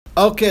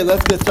Okay,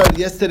 let's get started.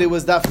 Yesterday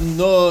was Daf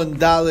Nun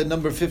Dalet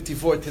number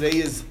 54. Today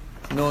is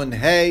Nun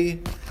Hey.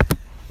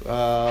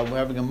 We're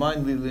having a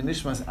mindly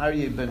Nishmas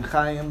Aryeh Ben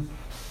Chaim.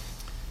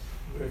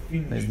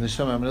 There's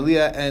Neshama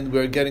Amaliyah, and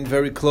we're getting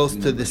very close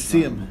to the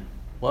Siyam.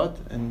 What?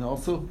 And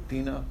also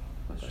Tina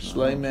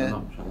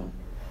Shloime.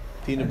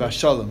 Tina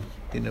Bashalom.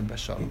 Tina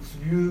Bashalom. It's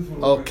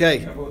beautiful.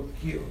 Okay. About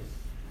kills.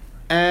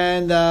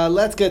 And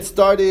let's get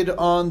started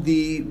on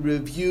the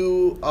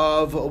review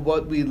of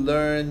what we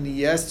learned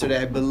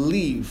yesterday. I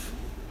believe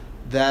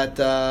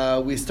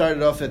that we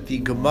started off at the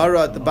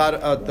Gemara at the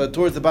bottom,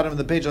 towards the bottom of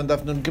the page on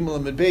Daf Nun Gimel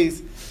and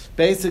Beis.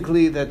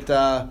 Basically,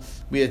 that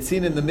we had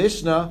seen in the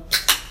Mishnah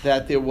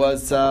that there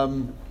was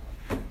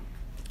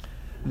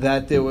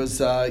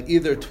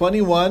either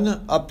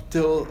 21 up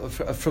till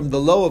from the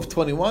low of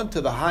 21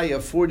 to the high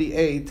of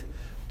 48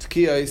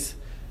 tkiyos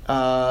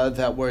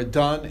that were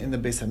done in the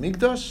Beis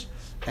Hamikdash.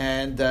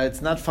 And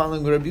it's not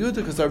following Rabbi Yehuda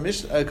because Rabbi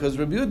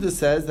Yehuda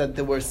says that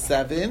there were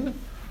 7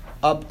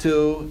 up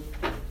to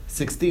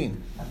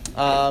 16.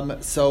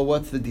 So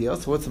what's the deal?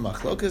 So what's the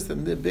machlokas?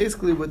 And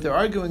basically what they're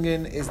arguing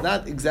in is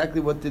not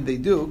exactly what did they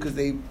do, because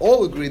they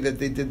all agree that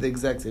they did the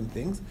exact same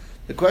things.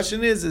 The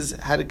question is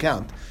how to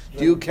count.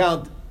 Do you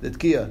count the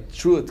tkiya,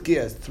 true tkiya,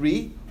 as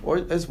 3 or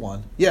as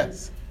 1?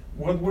 Yes.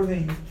 What were the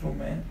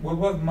instrument? What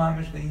was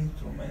mamish the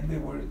instrument they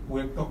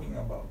were talking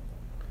about?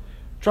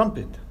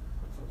 Trumpet.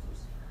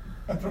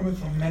 A trumpet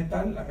from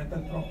metal, a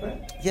metal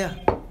trumpet? Yeah.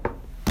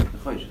 The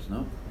Chayshes,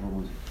 no? What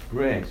was it?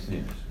 Grass,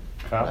 yes.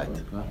 Copper.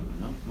 Right.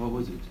 No? What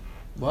was it?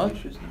 What?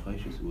 The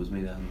Chayshes? It was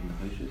made out of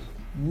the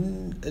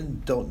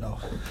Chayshes? Don't know.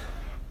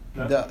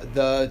 No.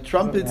 The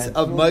trumpets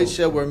of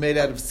Moshe were made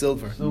out of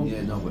silver.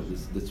 Yeah, no, but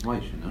that's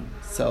Moshe, no?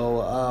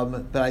 So,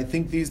 but I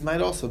think these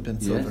might also have been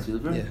silver. Yeah,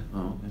 silver? Yeah.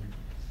 Oh,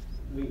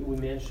 okay. We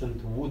mentioned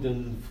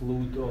wooden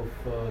flute of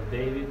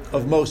David.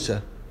 Of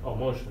Moshe. Oh,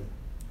 Moshe.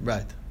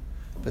 Right.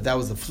 But that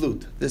was a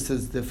flute. This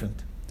is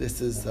different.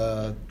 This is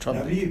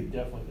trumpet.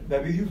 Definitely.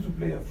 David used to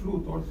play a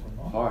flute also,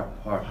 no?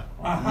 Harp.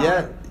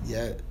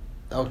 Yeah.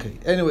 Okay.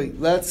 Anyway,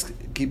 let's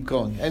keep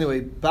going. Anyway,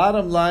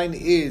 bottom line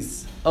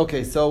is,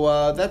 okay,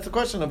 so that's the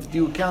question of, do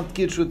you count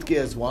Kitshut Ki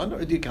as 1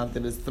 or do you count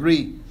it as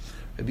 3?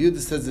 Rabbi Yehuda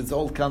says it's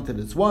all counted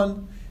as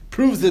 1.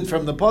 Proves it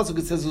from the pasuk.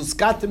 It says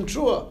Uskatim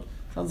Trua.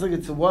 Sounds like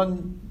it's a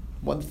one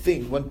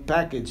thing, one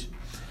package.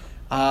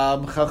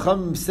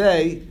 Chacham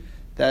say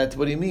that,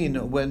 what do you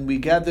mean? When we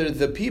gather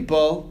the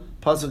people,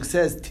 pasuk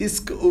says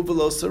Tiska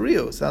Uvelo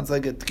Sario. Sounds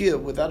like a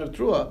tkiyah without a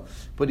trua.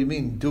 What do you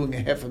mean? Doing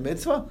a half a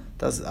mitzvah?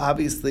 Does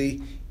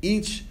obviously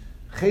each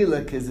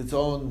chelik is its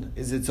own.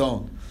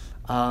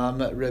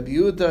 Rabbi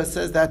Yehuda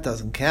says that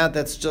doesn't count.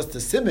 That's just a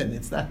siman.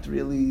 It's not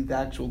really the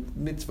actual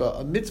mitzvah.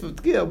 A mitzvah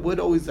tkiyah would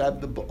always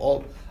have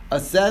a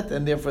set,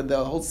 and therefore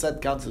the whole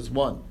set counts as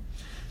 1.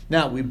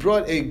 Now we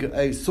brought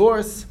a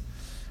source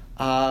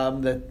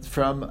that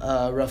from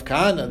Rav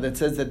Kahana that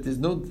says that there's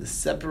no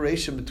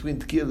separation between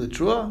tkiyah and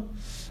trua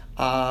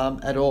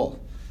at all.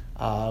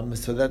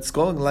 So that's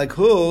going like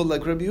who?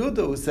 Like Rabbi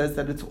Yehuda, who says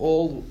that it's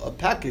all a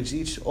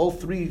package. All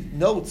 3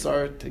 notes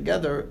are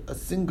together a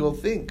single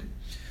thing.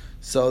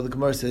 So the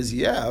Gemara says,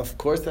 yeah, of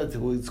course that's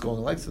who it's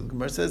going like. So the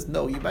Gemara says,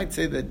 no, you might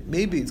say that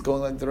maybe it's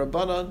going like the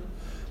Rabbanan,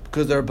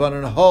 because the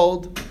Rabbanan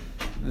hold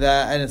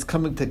that, and it's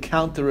coming to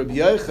counter Rabbi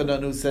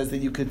Yochanan, who says that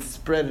you could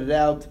spread it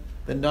out,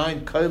 the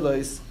 9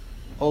 kolos,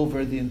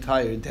 over the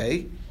entire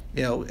day,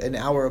 an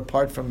hour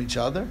apart from each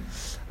other.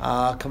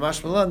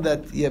 Kamash Malan,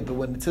 but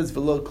when it says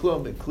velo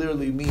klum, it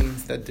clearly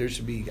means that there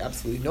should be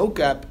absolutely no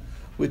gap,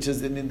 which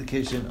is an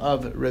indication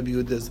of Rabbi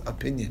Yehuda's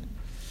opinion.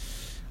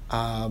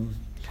 I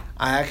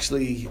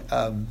actually,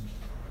 in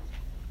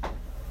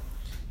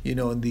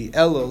the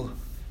Elul,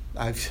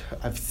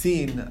 I've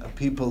seen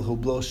people who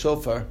blow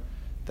shofar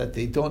that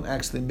they don't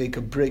actually make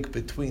a break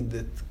between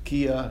the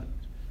tkiya,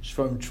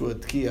 shvam trua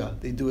tkiya.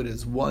 They do it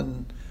as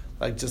one,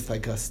 just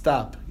like a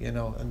stop,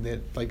 and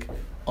they're like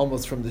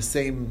almost from the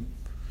same,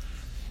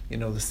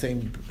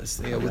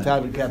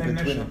 without a gap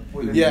between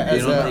them. Yeah,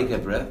 you don't take a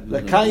breath.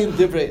 L'kayim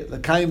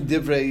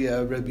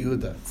divrei Rabbi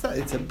Yehuda.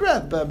 It's a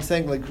breath, but I'm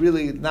saying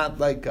really not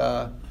like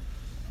I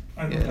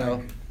don't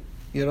like it.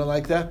 You don't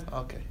like that?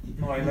 Okay.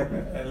 No, I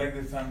like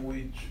the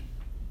sandwich.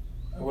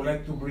 I would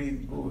like to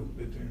breathe good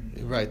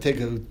between. Right, take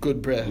a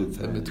good breath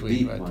in between.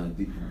 Deep right. one,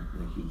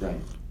 like you die.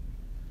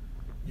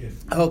 Yes.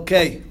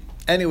 Okay.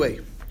 Anyway,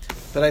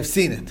 but I've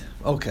seen it.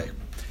 Okay.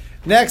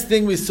 Next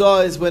thing we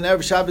saw is when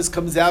Erev Shabbos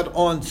comes out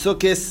on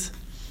Sukkot,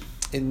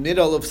 in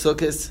middle of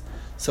Sukkot,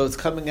 so it's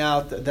coming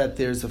out that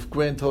there's a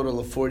grand total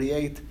of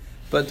 48.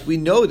 But we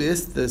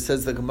noticed,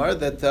 says the Gemara,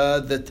 that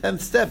the 10th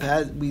step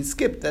we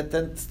skipped that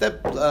 10th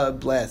step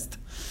blast.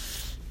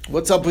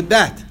 What's up with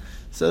that?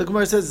 So the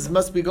Gemara says it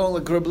must be going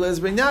like Rabbi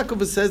Eliezer ben Yaakov,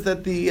 who says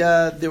that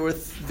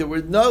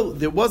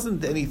there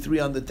wasn't any 3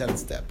 on the 10th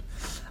step.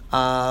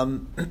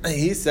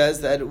 He says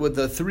that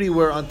the 3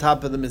 were on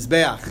top of the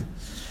Mizbeach.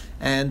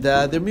 And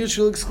they're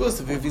mutually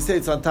exclusive. If you say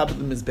it's on top of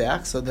the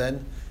Mizbeach, so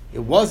then it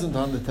wasn't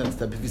on the 10th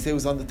step. If you say it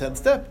was on the 10th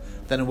step,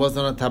 then it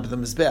wasn't on top of the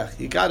Mizbeach.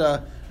 It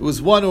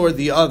was one or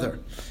the other.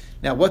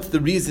 Now, what's the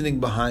reasoning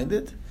behind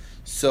it?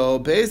 So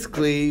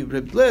basically,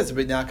 Reb Lezer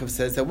ben Yaakov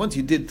says that once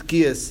you did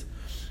tkiyas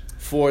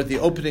for the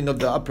opening of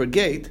the upper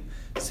gate,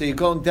 so you're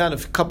going down a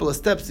couple of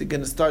steps, you're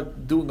going to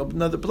start doing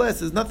another bless.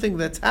 There's nothing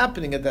that's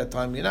happening at that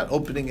time. You're not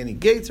opening any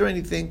gates or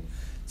anything,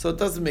 so it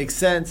doesn't make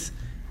sense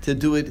to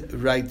do it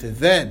right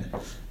then.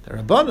 The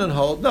Rabbanan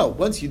hold, no,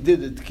 once you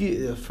did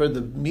it for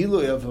the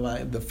milui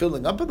of the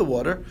filling up of the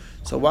water,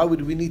 so why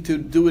would we need to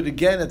do it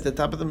again at the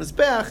top of the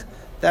Mizbeach?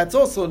 That's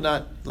also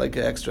not like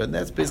an extra, and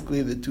that's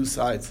basically the two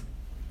sides.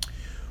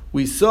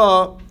 We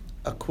saw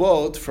a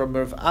quote from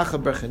Rav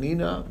Acha bar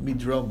Chanina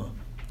Midroma,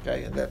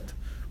 okay, and that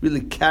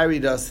really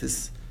carried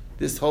us,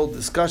 this whole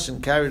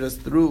discussion carried us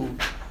through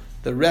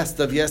the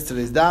rest of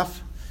yesterday's daf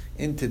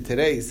into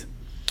today's.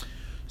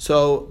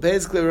 So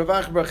basically, Rav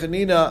Acha bar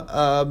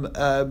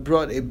Chanina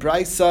brought a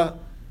brisa,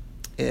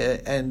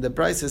 and the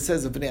brisa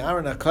says, "V'nei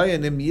Aaron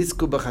hakayanim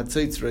yisku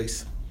b'chatzotz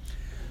reis."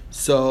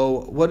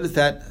 So what does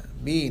that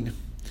mean?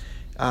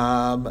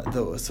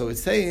 So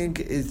it's saying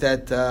is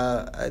that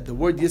the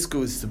word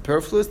yisku is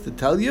superfluous to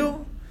tell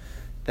you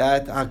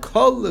that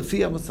akol lefi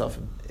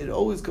musafim. It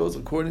always goes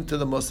according to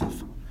the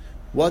musaf.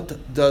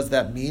 What does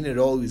that mean? It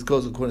always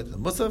goes according to the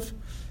musaf.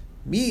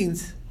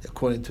 Means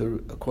according to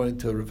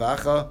Rav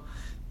Acha,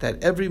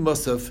 that every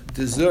musaf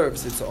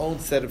deserves its own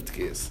set of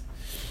tkiyas,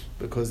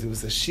 because it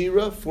was a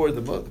shira for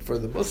the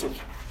musaf,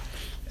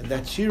 and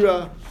that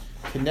shira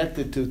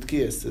connected to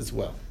tkiyas as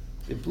well.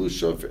 It blew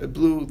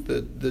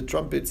the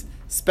trumpets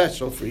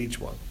special for each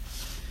one.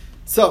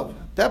 So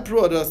that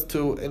brought us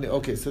to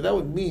so that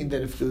would mean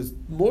that if there's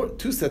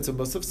two sets of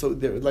musaf, so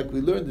there, like we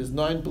learned, there's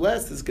 9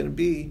 bless, there's going to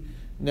be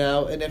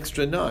now an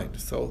extra 9.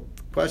 So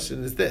the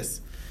question is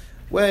this: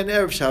 when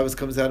Erev Shabbos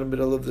comes out in the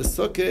middle of the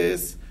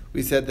Sukkot,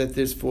 we said that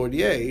there's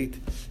 48.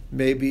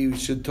 Maybe we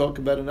should talk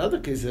about another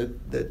case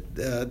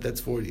that's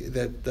 40.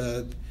 That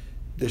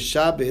the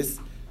Shabbos,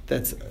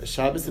 that's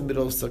Shabbos in the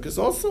middle of Sukkot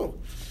also.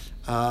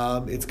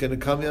 It's going to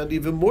come out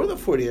even more than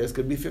 48. It's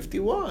going to be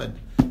 51.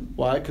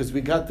 Why? Because we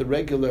got the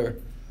regular.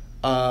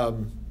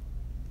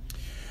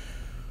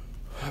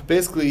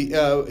 Basically,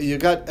 you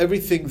got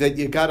everything that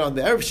you got on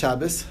the Erev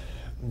Shabbos.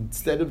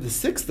 Instead of the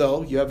 6,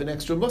 though, you have an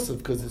extra musaf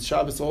because it's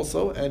Shabbos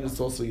also, and it's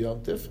also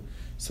Yom Tif.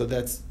 So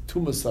that's 2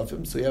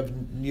 musafim. So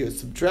you're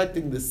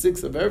subtracting the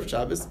 6 of Erev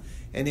Shabbos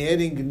and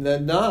adding the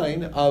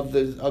 9 of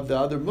the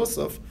other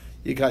musaf.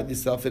 You got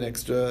yourself an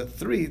extra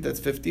 3. That's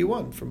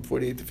 51 from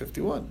 48 to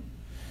 51.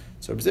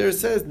 So Reb Zera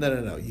says,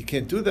 no, you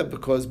can't do that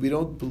because we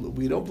don't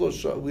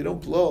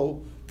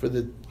blow for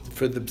the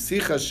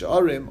psicha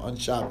sh'arim on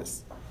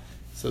Shabbos.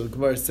 So the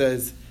Gemara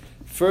says,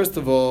 first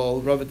of all,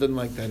 Rava doesn't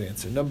like that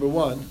answer. Number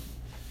one,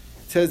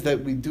 it says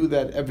that we do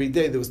that every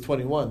day. There was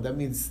 21. That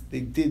means they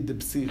did the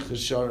psicha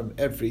sh'arim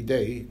every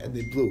day and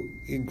they blew,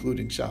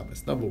 including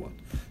Shabbos. Number one.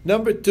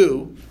 Number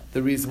two,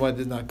 the reason why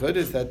it's not good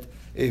is that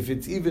if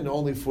it's even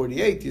only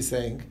 48, you're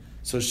saying,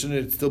 so shouldn't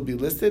it still be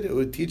listed? It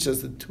would teach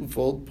us a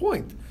twofold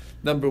point.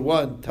 Number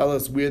one, tell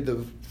us where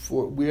the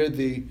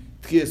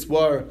tkiyas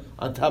were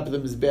on top of the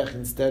mizbech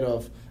instead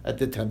of at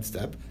the 10th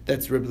step.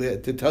 That's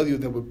to tell you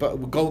that we're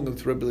going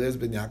with Reb Eliezer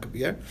ben Yaakov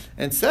here.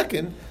 And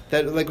second,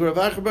 that like Rav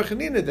Acha bar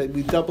Chanina, that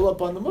we double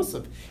up on the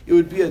musaf. It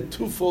would be a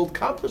twofold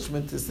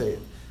accomplishment to say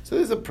it. So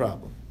there's a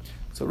problem.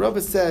 So Rava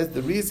says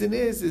the reason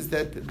is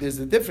that there's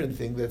a different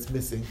thing that's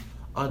missing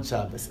on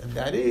Shabbos, and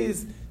that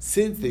is,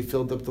 since they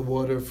filled up the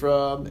water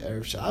from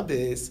Erev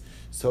Shabbos,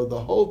 so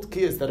the whole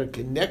tkiyas that are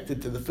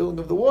connected to the filling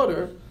of the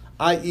water,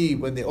 i.e.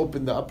 when they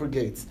opened the upper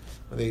gates,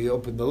 when they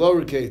opened the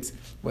lower gates,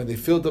 when they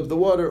filled up the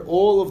water,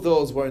 all of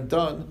those weren't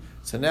done,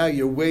 so now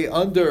you're way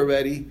under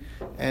already,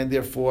 and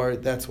therefore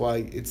that's why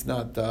it's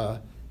not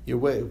your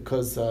way,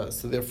 because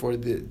so therefore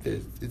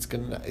it's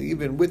going to,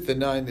 even with the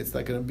 9, it's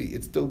not going to be,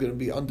 it's still going to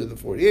be under the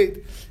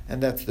 48,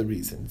 and that's the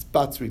reason. It's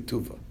Batzri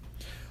Tuva.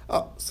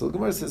 So the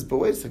Gemara says, but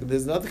wait a second,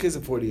 there's another case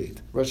of 48.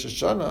 Rosh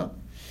Hashanah,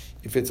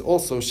 if it's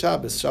also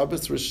Shabbos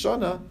Rosh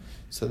Hashanah,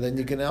 so then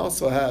you can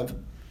also have,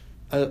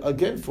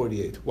 again,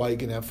 48. Why you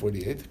can have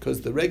 48?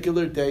 Because the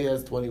regular day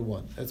has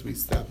 21, as we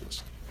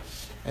established.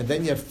 And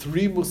then you have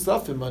 3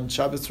 Musafim on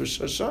Shabbos Rosh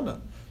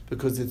Hashanah,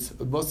 because it's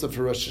Musaf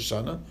for Rosh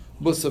Hashanah,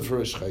 Musaf for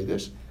Rosh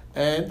Chodesh,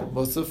 and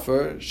Musaf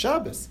for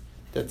Shabbos.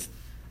 That's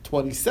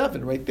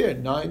 27 right there.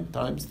 9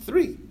 times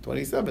 3,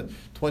 27.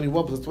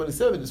 21 plus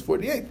 27 is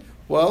 48.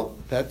 Well,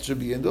 that should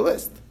be in the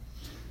list.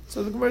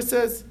 So the Gemara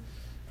says,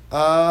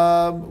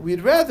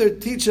 we'd rather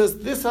teach us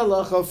this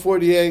halacha of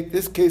 48,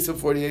 this case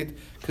of 48,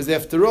 because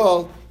after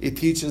all, it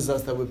teaches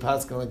us that we're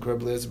passing like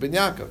Reb Eliezer ben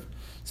Yaakov.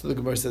 So the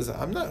Gemara says,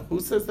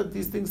 who says that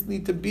these things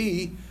need to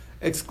be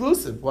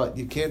exclusive? What,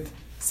 you can't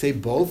say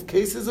both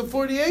cases of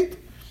 48?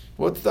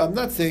 I'm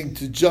not saying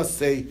to just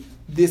say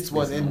this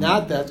one and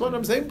not that one.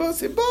 I'm saying both.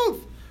 Say both.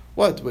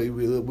 What, we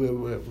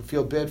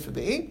feel bad for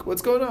the ink?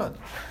 What's going on?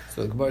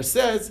 So the Gemara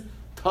says,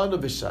 Tana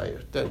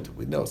b'shayir, that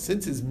we know,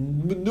 since there's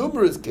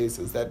numerous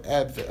cases that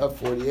have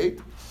 48,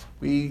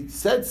 we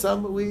said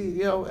some,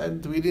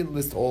 and we didn't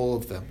list all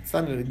of them. It's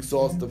not an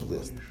exhaustive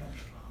list.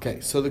 Okay,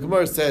 so the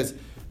Gemara says,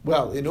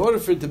 well, in order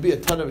for it to be a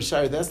Tana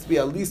b'shayir, there has to be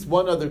at least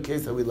one other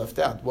case that we left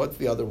out. What's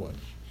the other one?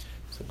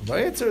 So So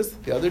Gemara answers,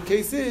 the other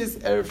case is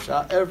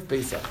Erev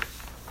Pesach.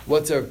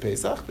 What's Erev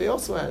Pesach? They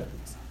also had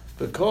this.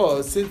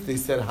 Because since they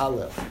said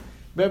Hallel,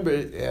 remember,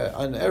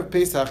 on Erev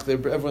Pesach,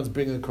 everyone's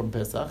bringing the Korban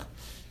Pesach.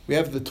 We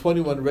have the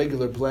 21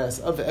 regular blasts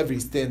of every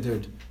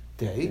standard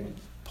day,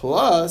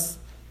 plus,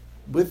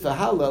 with the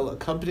Hallel,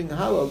 accompanying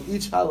Hallel,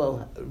 each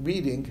Hallel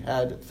reading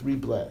had 3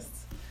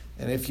 blasts.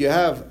 And if you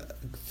have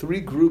 3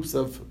 groups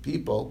of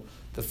people,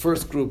 the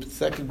first group,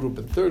 second group,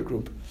 and third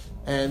group,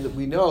 and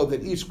we know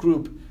that each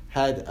group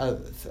had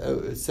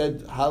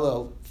said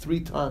Hallel 3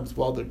 times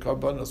while their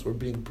karbanos were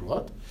being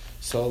brought,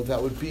 so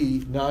that would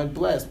be 9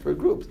 blasts per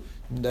group.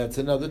 And that's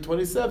another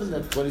 27.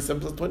 That's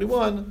 27 plus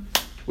 21.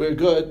 We're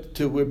good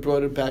to. We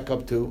brought it back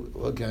up to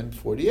again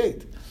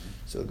 48.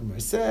 So the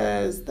Gemara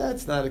says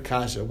that's not a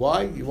kasha.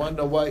 Why? You want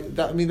to know why?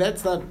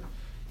 That's not.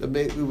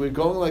 We're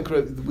going like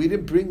we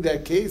didn't bring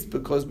that case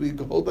because we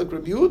hold like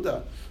Rabbi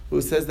Yehuda,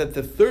 who says that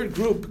the third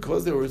group,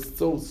 because they were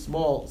so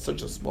small,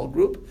 such a small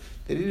group,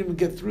 they didn't even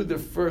get through their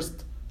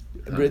first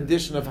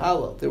rendition of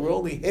Hallel. They were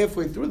only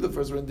halfway through the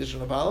first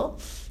rendition of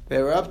Hallel.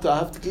 They were up to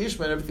Haftarah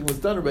Yishma, and everything was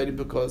done already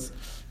because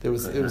it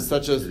was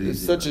such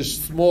a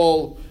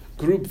small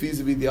group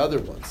vis-a-vis the other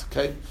ones.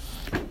 Okay,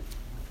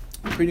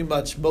 pretty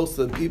much most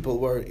of the people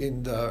were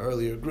in the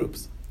earlier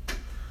groups.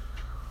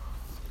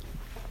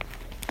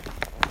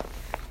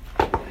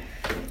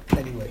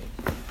 Anyway,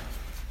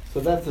 so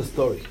that's the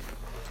story.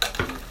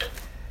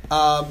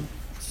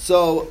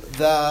 So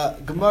the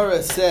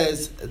Gemara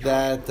says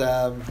that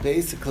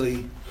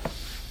basically.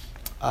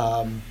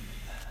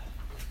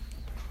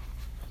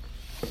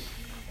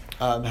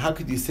 How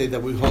could you say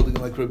that we're holding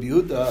like Rabbi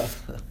Yehuda?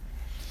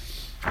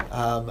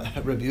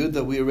 Rabbi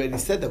Yehuda, we already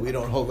said that we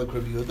don't hold like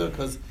Rabbi Yehuda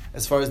because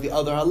as far as the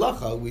other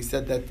halacha, we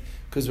said that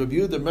because Rabbi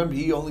Yehuda, remember,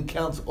 he only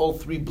counts all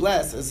 3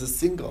 blasts as a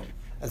single,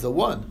 as a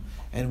one,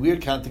 and we're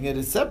counting it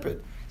as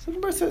separate. So the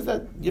Gemara says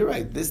that you're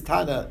right. This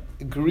Tana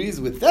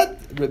agrees with that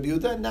Rabbi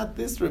Yehuda and not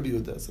this Rabbi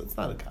Yehuda, so it's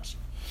not a kasha.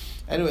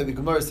 Anyway, the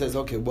Gemara says,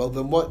 okay, well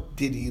then what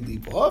did he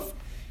leave off?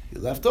 He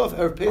left off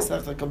Erev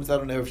Pesach that comes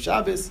out on Erev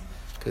Shabbos,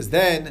 because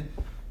then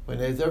when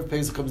Erev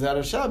Pesach comes out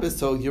of Shabbos,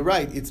 so you're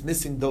right, it's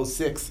missing those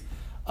 6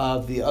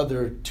 of the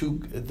other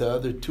two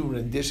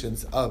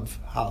renditions of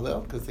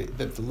Hallel, because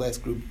that's the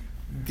last group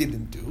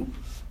didn't do.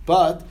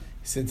 But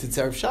since it's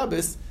Erev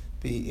Shabbos,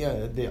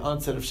 the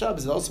onset of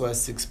Shabbos also has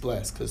 6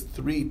 blasts, because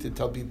 3 to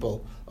tell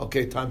people,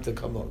 okay, time to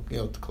come,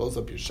 to close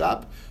up your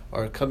shop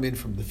or come in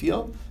from the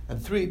field,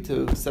 and 3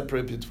 to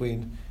separate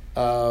between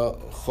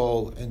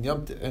Chol and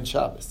Yom and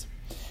Shabbos.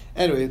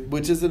 Anyway,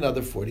 which is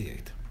another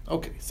 48.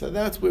 Okay, so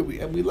that's where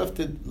we left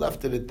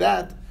it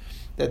at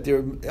that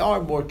there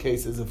are more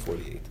cases of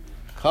 48.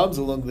 Comes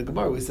along the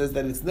Gemara, which says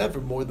that it's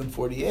never more than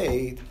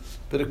 48,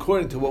 but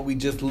according to what we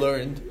just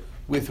learned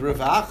with Rav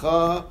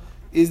Acha,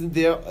 isn't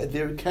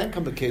there can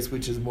come a case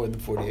which is more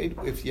than 48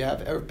 if you have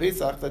Erev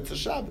Pesach that's a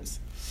Shabbos,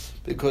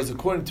 because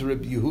according to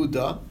Rabbi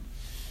Yehuda,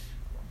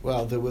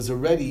 well, there was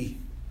already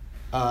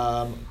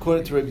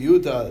according to Rabbi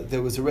Yehuda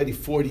there was already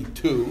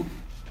 42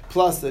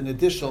 plus an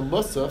additional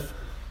musaf,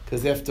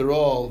 because after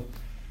all,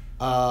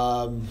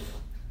 Shabbos.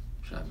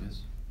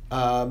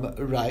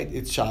 Right,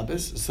 it's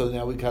Shabbos. So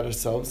now we got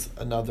ourselves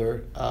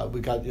another. We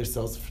got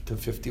ourselves to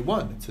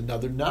 51. It's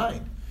another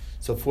 9.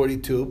 So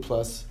 42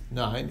 plus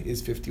 9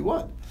 is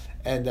 51,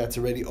 and that's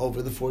already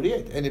over the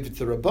 48. And if it's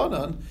the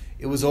Rabbanan,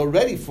 it was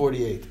already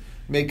 48.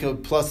 Make a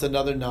plus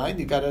another 9,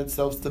 you got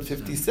ourselves to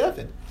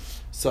 57.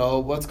 So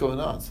what's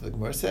going on? So the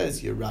Gemara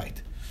says you're right.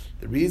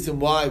 The reason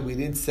why we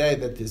didn't say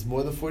that there's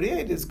more than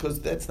 48 is because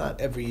that's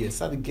not every year. It's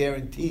not a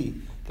guarantee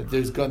that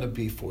there's going to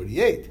be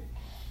 48.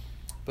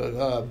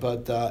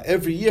 But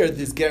every year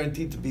there's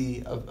guaranteed to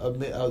be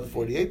a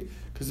 48,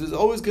 because there's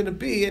always going to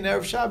be an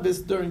Erev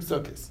Shabbos during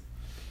Sukkot.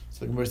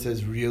 So the Gemara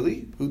says,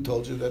 really? Who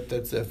told you that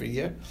that's every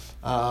year?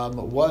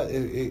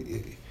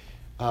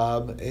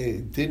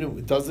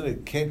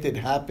 Can't it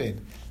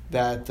happen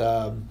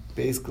that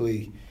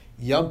basically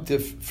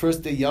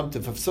first day Yom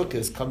Tov of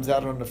Sukkot comes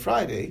out on a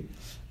Friday?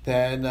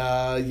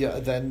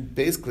 Then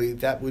basically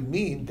that would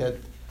mean that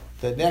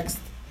the next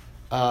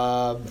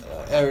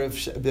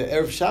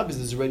Erev Shabbos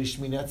is already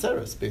Shmini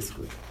Atzeres,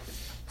 basically.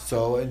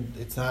 So, and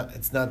it's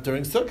not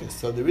during Sukkot.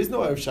 So there is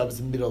no Erev Shabbos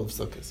in the middle of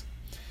Sukkot.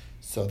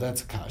 So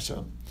that's a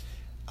kasha.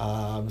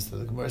 So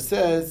the Gemara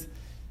says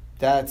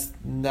that's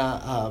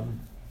not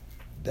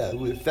that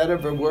if that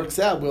ever works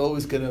out, we're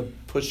always going to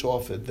push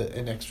off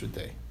an extra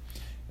day.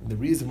 And the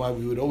reason why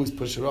we would always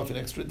push it off an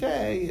extra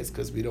day is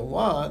because we don't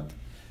want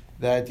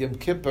that Yom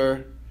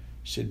Kippur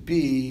should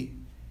be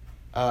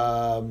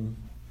on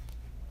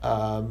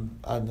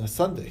a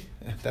Sunday.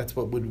 That's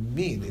what would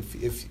mean if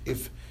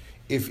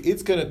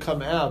it's going to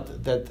come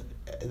out that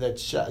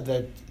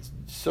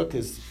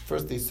Sukkot,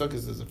 first day Sukkot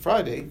is a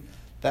Friday.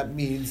 That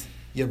means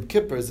Yom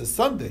Kippur is a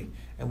Sunday,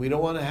 and we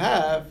don't want to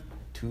have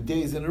 2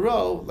 days in a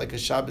row like a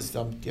Shabbos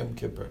Yom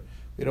Kippur.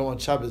 We don't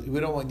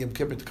want Yom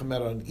Kippur to come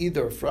out on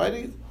either a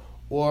Friday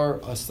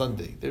or a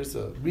Sunday. There's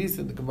a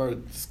reason the Gemara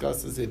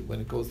discusses it when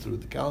it goes through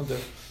the calendar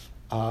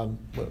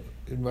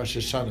in Rosh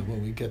Hashanah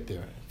when we get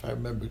there. If I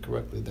remember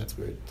correctly, that's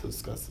where it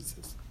discusses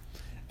this.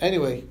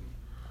 Anyway,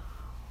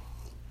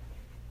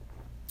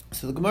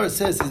 so the Gemara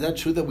says, is that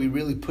true that we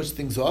really push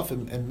things off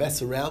and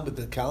mess around with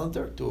the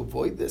calendar to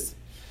avoid this?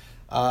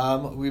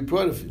 We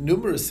brought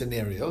numerous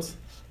scenarios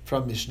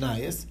from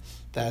Mishnayos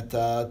that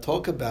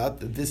talk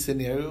about this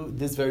scenario,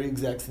 this very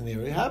exact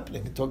scenario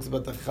happening. It talks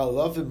about the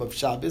chalavim of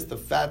Shabbos, the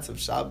fats of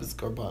Shabbos,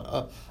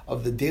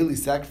 of the daily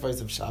sacrifice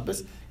of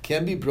Shabbos,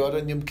 can be brought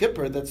on Yom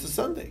Kippur, that's a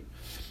Sunday.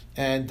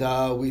 And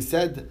we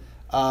said,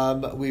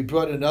 we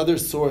brought another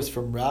source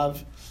from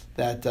Rav,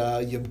 that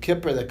Yom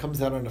Kippur, that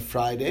comes out on a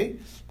Friday,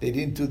 they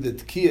didn't do the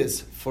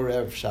Tkiyas for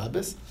Erev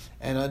Shabbos,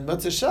 and on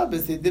Motzei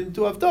Shabbos, they didn't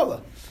do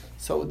Havdalah.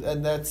 So,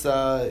 and that's,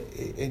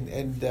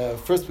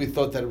 first we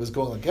thought that it was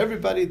going like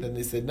everybody, then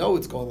they said, no,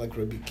 it's going like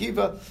Rabbi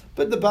Kiva.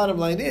 But the bottom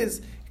line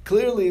is,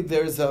 clearly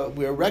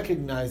we're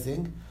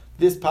recognizing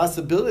this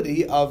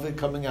possibility of it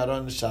coming out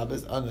on a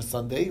Shabbos, on a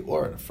Sunday,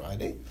 or on a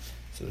Friday.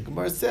 So the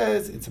Gemara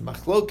says, it's a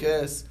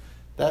machlokes.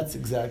 That's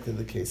exactly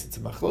the case. It's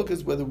a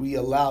machlokes whether we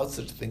allow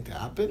such a thing to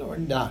happen or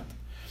not.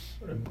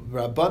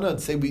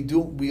 Rabbanan say we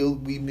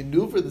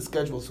maneuver the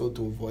schedule so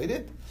to avoid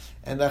it.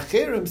 And the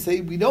Acherim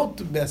say we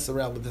don't mess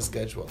around with the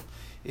schedule.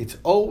 It's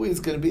always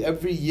going to be,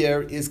 every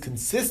year is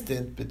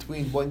consistent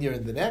between one year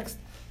and the next,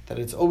 that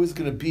it's always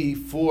going to be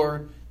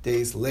 4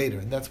 days later.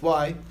 And that's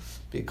why,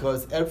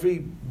 because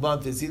every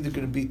month is either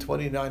going to be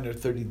 29 or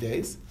 30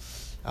 days.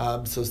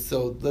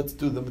 So let's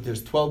do them.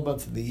 There's 12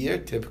 months in the year,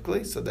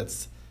 typically, so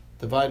that's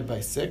divided by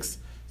 6.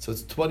 So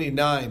it's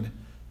 29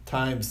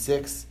 times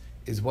 6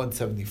 is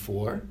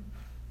 174.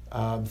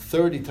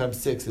 30 times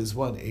 6 is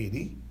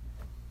 180.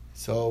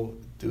 So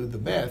do the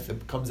math.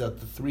 It comes out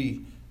to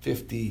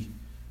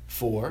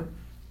 354.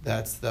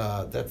 That's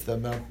the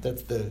amount.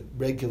 That's the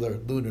regular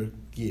lunar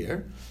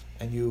year,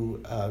 and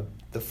you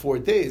the 4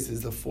 days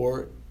is the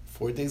four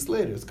days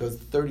later. It's because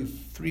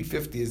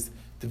 350 is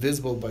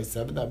divisible by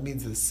 7. That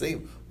means the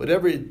same.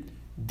 Whatever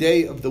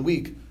day of the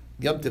week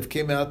Yom Tov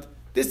came out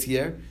this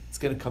year, it's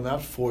going to come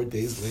out 4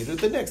 days later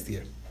the next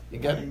year. You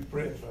got it?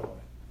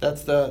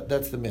 That's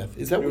the math.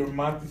 Is that your what?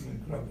 math is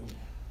incredible.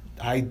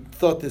 I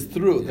thought this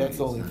through. Yeah, that's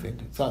the only thing.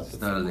 It's not a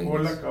link.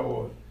 Kol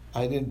hakavod.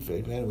 I didn't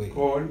figure anyway.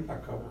 Kol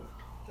hakavod.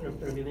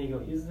 Rabbi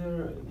Nego, is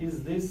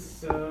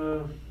this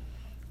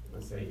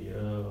let's say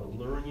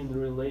learning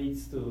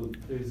relates to,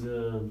 there's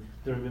a,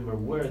 don't remember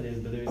where it is,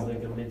 but there is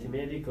like a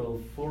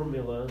mathematical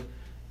formula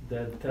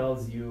that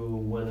tells you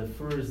when the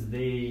first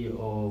day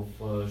of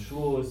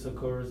Shavuos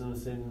occurs on the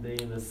same day,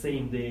 and the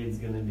same day it's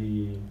going to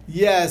be...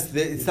 Yes,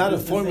 it's not a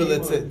this the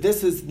formula. same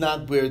This is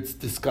not where it's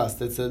discussed.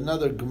 It's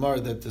another Gemara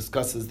that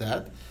discusses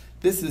that.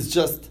 This is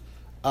just,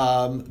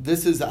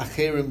 this is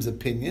Acherim's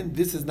opinion.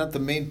 This is not the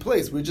main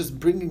place. We're just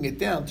bringing it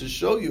down to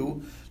show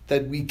you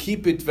that we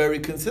keep it very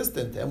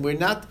consistent, and we're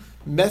not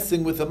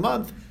messing with a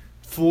month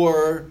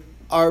for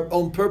our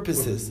own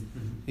purposes.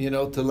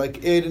 To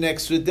like add an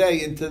extra day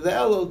into the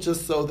Elul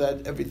just so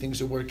that everything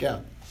should work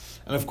out.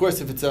 And of course,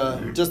 they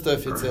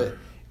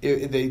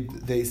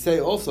say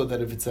also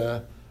that if it's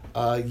a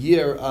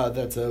year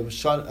that's a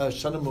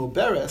Shana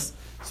Muberes,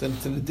 so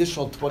it's an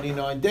additional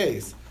 29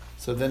 days.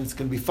 So then it's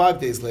going to be 5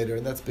 days later,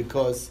 and that's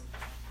because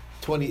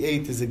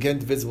 28 is again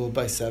divisible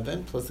by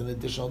 7 plus an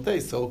additional day.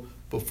 So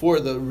before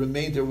the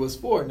remainder was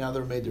 4, now the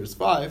remainder is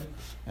 5,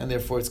 and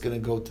therefore it's going to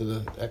go to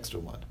the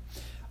extra one.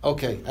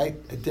 Okay, I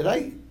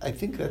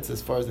think that's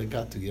as far as I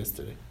got to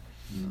yesterday.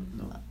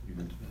 No, you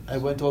went to the end. I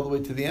went all the way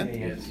to the end?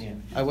 Yes. Yeah.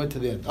 I went to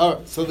the end. All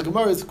right, so the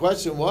Gemara's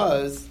question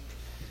was,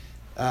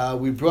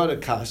 we brought a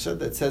kasha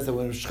that says that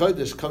when Rosh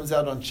Chodesh comes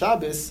out on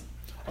Shabbos,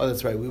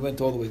 that's right, we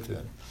went all the way to the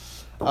end.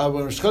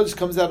 When Rosh Chodesh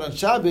comes out on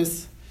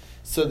Shabbos,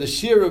 so the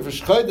shir of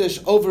Rosh Chodesh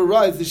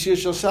overrides the shir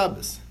shel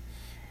Shabbos.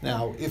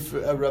 Now, if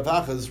Rav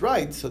Acha is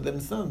right, so then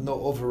it's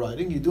no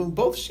overriding, you're doing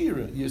both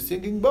shir, you're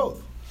singing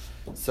both.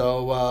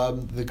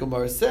 So the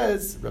Gemara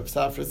says, Rav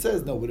Safra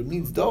says, no, what it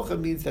means, docha,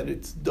 means that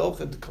it's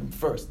docha to come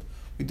first.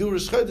 We do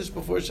Rosh Chodesh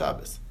before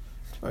Shabbos.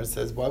 The Gemara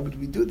says, why would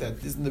we do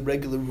that? Isn't the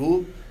regular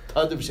rule,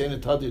 Tadr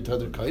b'sheina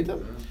Tadr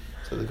kaidam?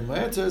 So the Gemara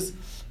answers,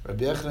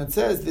 Rabbi Yochanan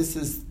says, this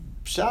is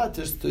pshat,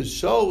 just to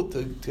show,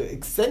 to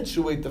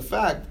accentuate the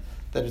fact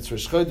that it's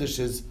Rosh Chodesh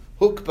is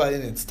hukbah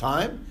in its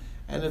time,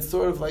 and it's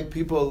sort of like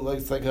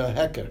it's like a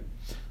heker.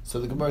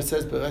 So the Gemara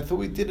says, but I thought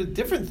we did a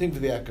different thing for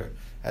the heker.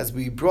 As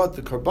we brought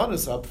the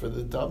korbanos up for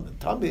the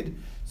tamid,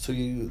 so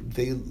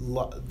they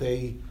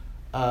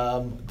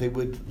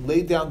would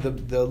lay down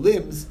the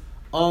limbs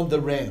on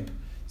the ramp.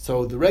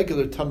 So the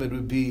regular tamid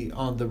would be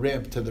on the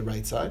ramp to the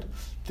right side.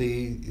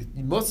 The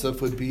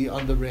musaf would be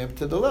on the ramp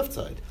to the left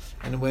side.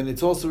 And when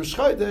it's also Rosh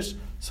Chodesh,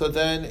 so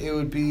then it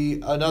would be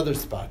another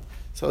spot.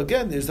 So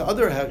again, there's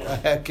other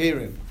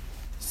hakerim.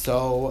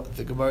 So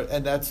the Gemara,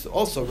 and that's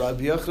also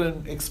Rabbi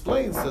Yochanan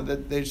explains so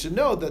that they should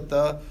know that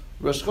the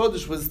Rosh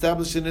Chodesh was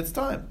established in its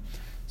time.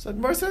 So the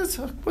Gemara says,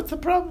 what's the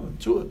problem?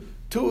 Two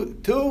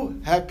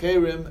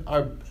hakerim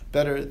are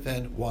better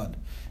than one.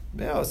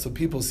 Now, so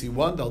people see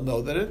one, they'll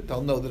know that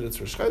it's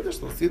Rosh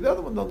Chodesh. They'll see the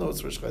other one, they'll know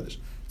it's Rosh Chodesh.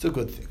 It's a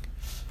good thing.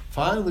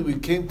 Finally, we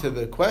came to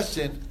the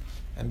question,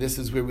 and this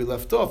is where we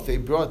left off. They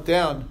brought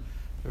down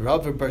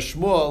Rav Bar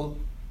Shmuel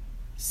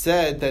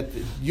said that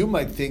you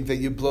might think that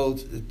you blow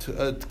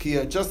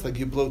Tkiya just like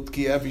you blow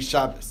Tkiya every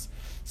Shabbos,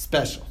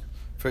 special.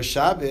 For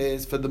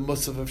Shabbos, for the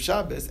Musaf of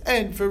Shabbos,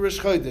 and for Rosh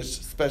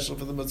Chodesh, special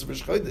for the Musaf of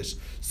Rosh Chodesh.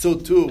 So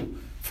too,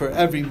 for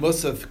every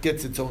Musaf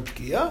gets its own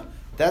Tkiya.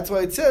 That's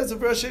why it says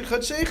of Rosh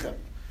Chodesh,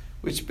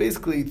 which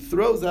basically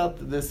throws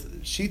out this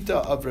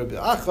Shita of Rabbi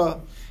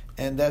Acha,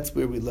 and that's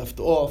where we left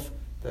off,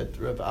 that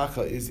Rabbi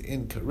Acha is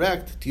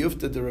incorrect.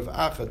 Tiyufta de Rabbi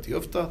Acha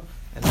Tiyufta,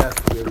 and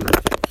that's where we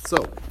left off.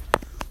 So,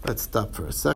 let's stop for a second.